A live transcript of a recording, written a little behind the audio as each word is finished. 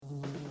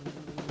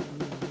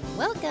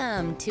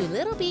Welcome to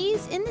Little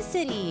Bees in the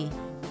City,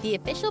 the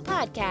official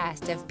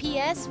podcast of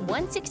PS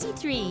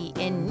 163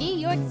 in New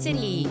York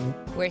City,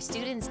 where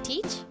students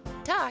teach,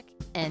 talk,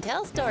 and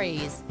tell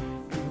stories.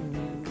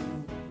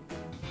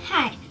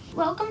 Hi,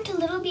 welcome to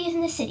Little Bees in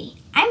the City.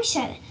 I'm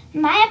Charlotte.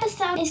 My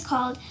episode is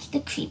called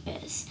The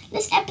Creepers.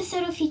 This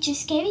episode will feature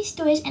scary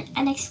stories and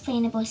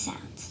unexplainable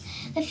sounds.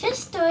 The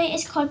first story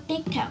is called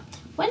Big Toe.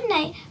 One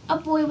night, a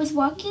boy was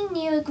walking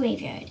near a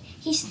graveyard.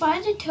 He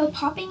spotted a toe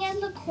popping out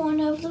of the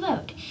corner of the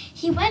road.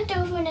 He went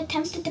over and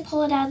attempted to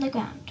pull it out of the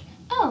ground.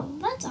 "Oh,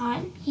 that's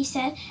odd," he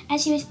said,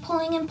 as he was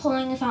pulling and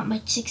pulling without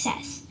much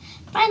success.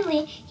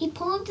 Finally, he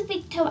pulled the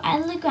big toe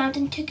out of the ground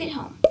and took it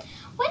home.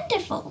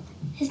 "Wonderful,"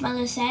 his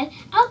mother said.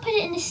 "I'll put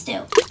it in the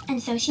stew."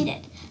 And so she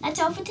did. That's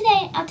all for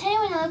today. I'll tell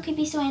you another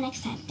creepy story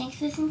next time. Thanks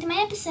for listening to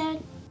my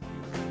episode.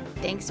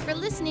 Thanks for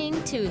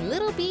listening to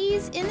Little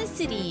Bees in the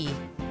City.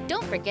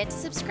 Don't forget to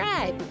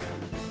subscribe.